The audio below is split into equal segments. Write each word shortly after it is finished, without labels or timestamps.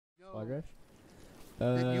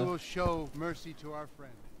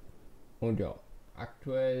Und ja,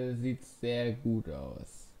 aktuell sieht es sehr gut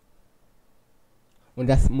aus. Und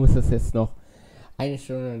das muss es jetzt noch 1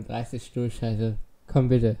 Stunde und 30 durchhalten. Komm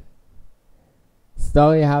bitte.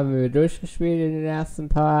 Story haben wir durchgespielt in den ersten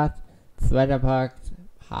Part. Zweiter Part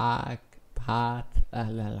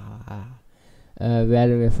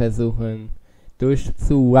werden wir versuchen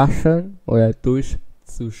durchzuwaschen oder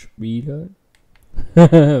durchzuspielen.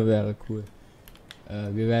 Wäre cool.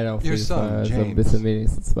 Wir werden auf jeden Fall so ein bisschen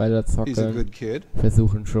wenigstens weiter zocken.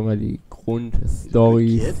 Versuchen schon mal die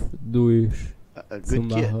Grundstories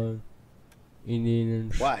durchzumachen. In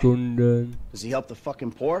den Stunden. Does he help the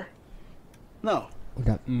fucking poor? No.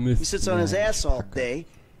 He sits on his ass all day,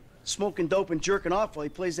 smoking dope and jerking off while he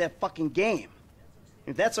plays that fucking game.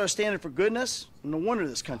 If that's our standard for goodness, no wonder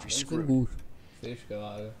this country's screwed.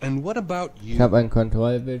 And what about you? Ich habe einen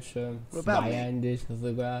Kontrollbildschirm, 2 eigentlich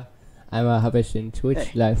sogar. Einmal habe ich den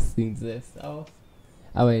Twitch-Livestream selbst auf,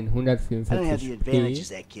 aber in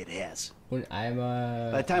 144p. Und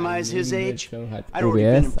einmal By the time I was his age, hat I'd already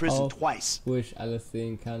been in OBS prison auf, twice. wo ich alles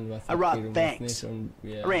sehen kann, was I robbed banks, I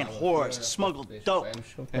ran whores, smuggled dope.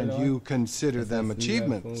 And you consider them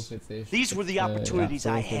achievements. These were the opportunities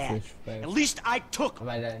I had. At least I took them.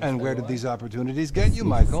 And where did these opportunities get you,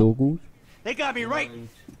 Michael? So gut. They got me right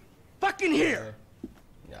fucking here.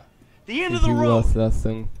 Ja. The end of the road.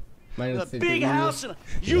 Auslassung. A big house and a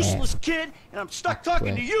useless kid, and I'm stuck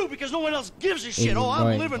talking to you because no one else gives a shit. Oh,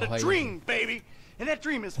 I'm living a dream, baby. And that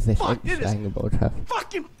dream is fucked. It is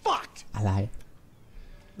fucking fucked. Allein.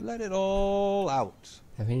 Let it all out.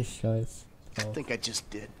 Da bin ich stolz. I think I just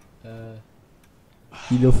did.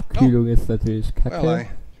 Die Luftkühlung ist natürlich kacke. Well, I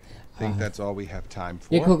think that's all we have time for.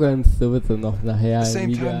 Wir gucken uns sowieso noch nachher ein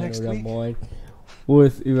Video an oder morgen, wo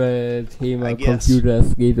es über das Thema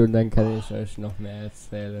Computers geht und dann kann ich euch noch mehr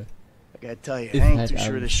erzählen. I gotta tell you, Ist I ain't halt too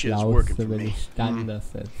sure am this shit is working for schlausten, wenn me. ich dann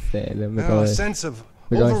das erzähle mit A euch. sense of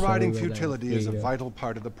Mit euch overriding darüber futility is a rede. vital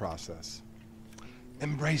part of the process.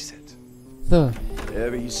 Embrace it. So,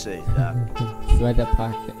 Whatever you say, Doc. zweiter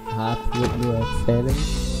Part wird nur erzählen.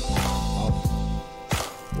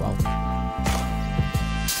 Wow.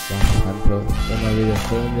 Das fand ich immer wieder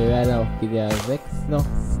schön. Wir werden auch GTA 6 noch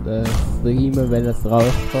streamen, wenn es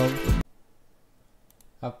rauskommt.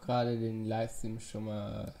 Hab gerade den Livestream schon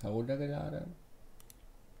mal heruntergeladen.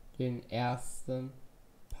 Den ersten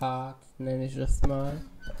Part nenne ich es mal.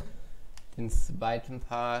 Den zweiten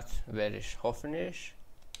Part werde ich hoffentlich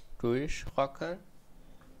durchrocken.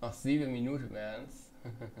 Noch 7 Minuten wären's.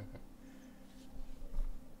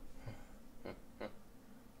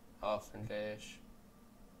 Hoffentlich.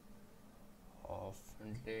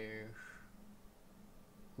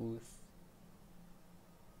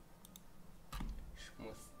 Ich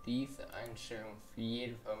muss diese Einstellung auf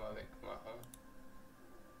jeden Fall mal wegmachen.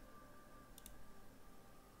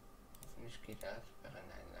 Hoffentlich geht das während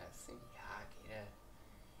einem Livestream. Ja,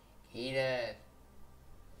 geht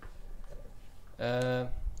das.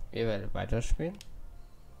 Wir werden weiterspielen.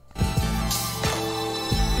 Ich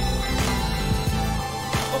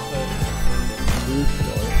hoffe, es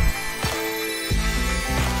läuft.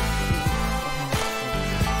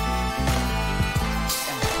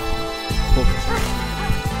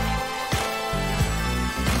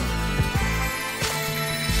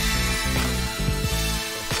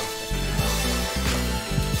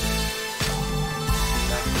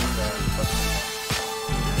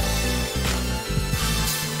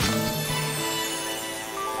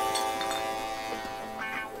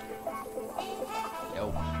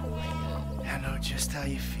 How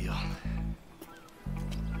you feel?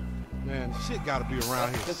 Man, shit gotta be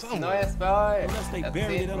around here somewhere. Neues bei euch. Unless they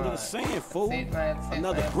buried it under the sand, fool.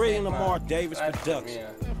 Another brilliant Lamar Davis production.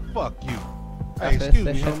 Man, fuck you. Hey, excuse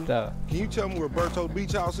me, homie. Can you tell me where Berto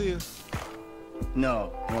Beach House is?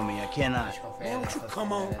 No, homie, I cannot. Man, don't you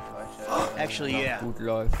come on? Actually, yeah. Gut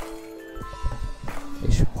läuft.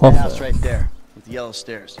 Ich The hoffe. house right there with the yellow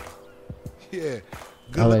stairs. Yeah.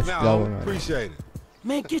 Good luck now, homie. Appreciate it.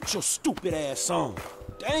 Man, get your stupid ass on.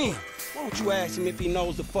 Damn. Why don't you ask him if he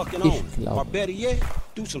knows the fucking owner? Or better yet,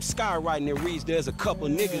 do some skywriting that reads there's a couple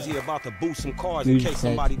niggas here about to boost some cars in case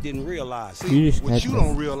somebody didn't realize. See, what you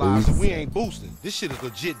don't realize is we ain't boosting. This shit is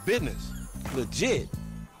legit business. Legit?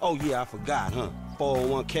 Oh yeah, I forgot, huh?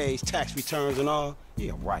 401ks, tax returns and all?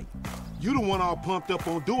 Yeah, right. You the one all pumped up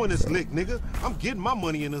on doing this lick, nigga. I'm getting my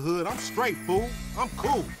money in the hood. I'm straight, fool. I'm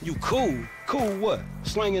cool. You cool? Cool what?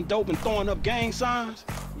 Slinging dope and throwing up gang signs?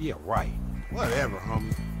 Yeah, right. Whatever,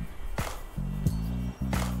 homie.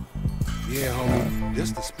 Yeah, homie.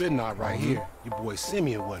 This the spin knot right here. Your boy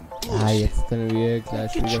Simeon wasn't Ah, jetzt können wir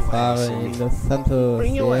gleich wieder fahren in Los Santos.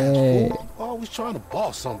 Bring your ass, Yay. fool. Always trying to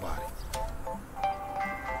boss somebody.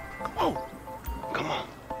 Come on. Come on.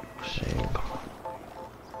 Shit, come on.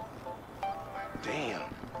 Damn.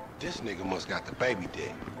 This nigga must got the baby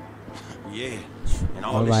dick. Yeah. And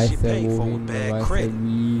all Man this weiß shit ja paid for wohin, with man bad weiß ja credit.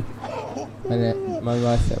 wie. Man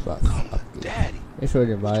weiß ja was abgeht. Daddy. Ich will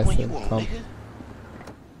den What you Weißen, want, komm. nigga?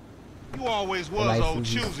 You always was old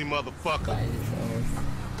choosy, motherfucker. Beides aus.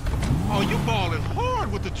 Oh, you balling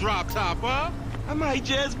hard with the drop top, huh? I might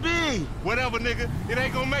just be. Whatever, nigga. It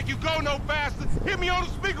ain't gonna make you go no faster. Hit me on the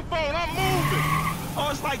speakerphone. I'm moving. Oh,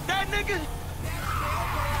 it's like that, nigga?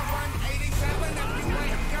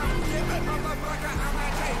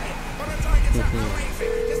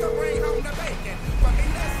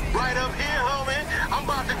 Right up here, homie. I'm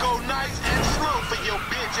about to go nice and slow for your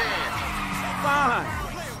bitch ass. Fine.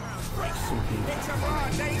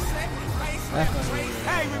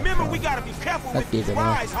 Hey, remember we gotta be careful with these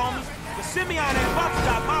rides, homie. The Simeon ain't about to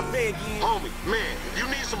got my pay again. Homie, man, if you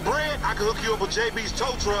need some bread, I can hook you up with JB's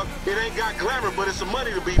tow truck. It ain't got glamour, but it's some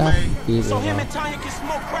money to be made. So him and Tanya can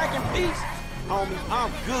smoke crack in peace? Homie,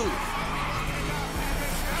 I'm good.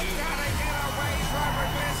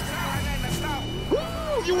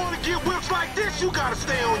 Woo! You wanna get whips like this, you gotta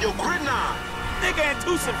stay on your gridiron. Nigga ain't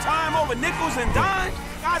do some time over nickels and dimes?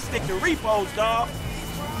 I stick to repos, dog.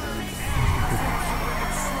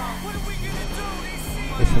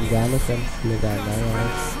 Ist schon gar nicht ganz legal, naja.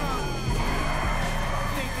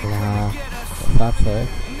 Ja, das Fahrzeug,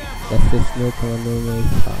 das ist 0,00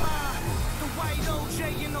 fahren.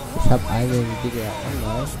 Ich habe einen GDR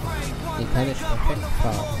Online, den kann ich perfekt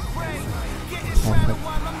fahren. Perfekt.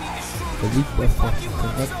 Der liegt auf das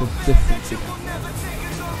direkte Stift.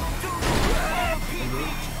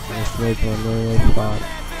 Kann ich 0,00 fahren.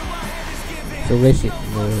 So richtig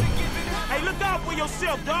 0. Hey, look out for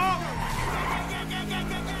yourself, dog.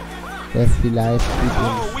 Der ist vielleicht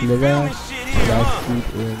gut in Schlitter, vielleicht gut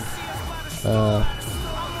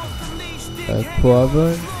in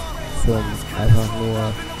Kurven, zum einfach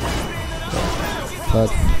nur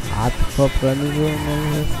kurz Hardcore-Rennen, so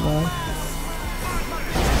nenne ich es mal.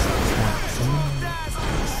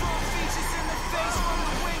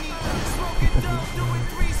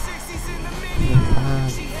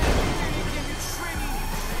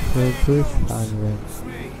 Durchfahren will.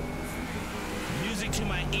 Music to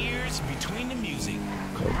my ears, between the music.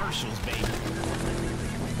 Commercials, baby.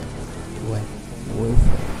 Wo ist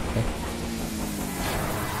er?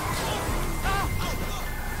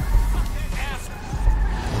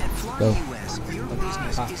 Fly US, your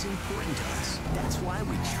business is important to us. That's why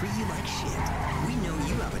we treat you like shit. We know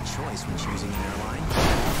you have a choice when choosing an airline.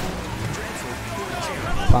 Dreadful, or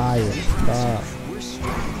terrible. Fire, stop. We're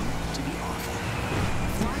striving to be awful.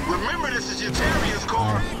 Remember, this is your Terrier's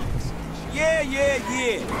car. Yeah.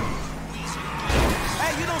 Hey,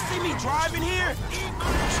 you don't see me driving here?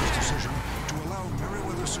 This decision to allow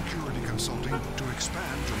Meriwether Security Consulting to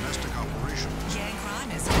expand domestic operations. Gang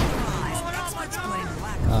crime is on the rise. Experts blame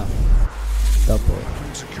black Double.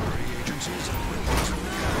 Between security agencies and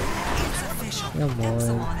It's official. Yeah, man.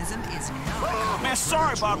 Epsilonism is not Man,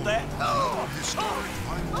 sorry about that. historic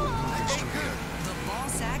vinyl history. the ball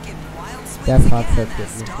sack and wild swings Der again Fahrzeug wird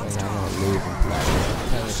as nicht Dog mehr lange Strong. leben bleiben.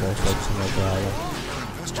 Kann ich euch jetzt schon mal sagen.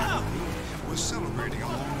 Was celebrating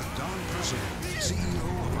along with Don Percival, CEO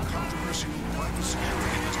of a controversial private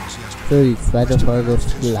security business yesterday. So, die zweite Folge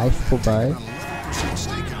ist gleich vorbei. 11%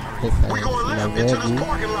 stake in Das ist We eigentlich going immer left sehr into this gut.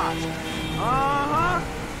 parking lot.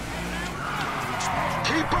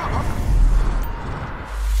 Keep up.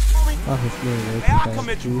 Ach, ich nehme den Hey, I'll nächsten come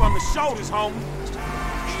at you Teil. from the shoulders, homie.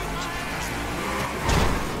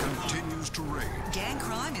 continues to reign. Gang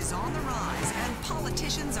crime is on the rise, and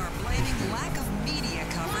politicians are blaming lack of media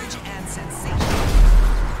coverage and sensation.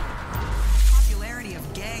 Popularity of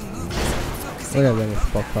gang movies focusing Oder on wenn ich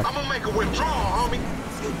Bock I'm hab. gonna make a withdrawal, homie.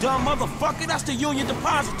 You dumb motherfucker, that's the Union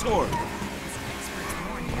Depository. experts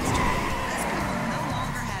warned yesterday as people no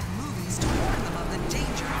longer had movies to warn them of the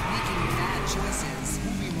danger of making bad choices.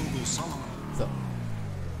 Movie mogul Solomon So.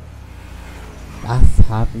 Das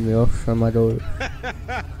haben wir auch schon mal durch.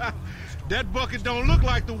 That bucket don't look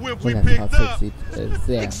like the whip we Und das picked Fahrzeug up. sieht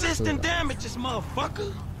sehr Existing cool aus. damages, motherfucker.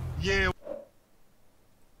 Yeah.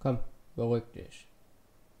 Komm, beruhig dich.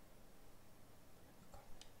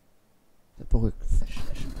 Beruhigt sich.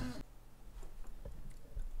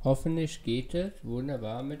 Hoffentlich geht es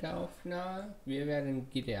wunderbar mit der Aufnahme. Wir werden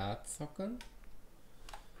GTA zocken.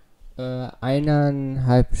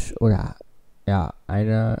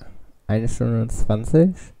 Eine Stunde und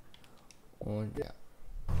 20. Und ja.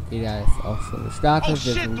 Jeder ist auch schon gestartet.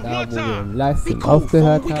 Wir sind da, wo wir im Livestream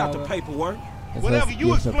aufgehört haben. Das heißt,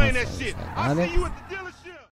 ihr verpasst gar nichts.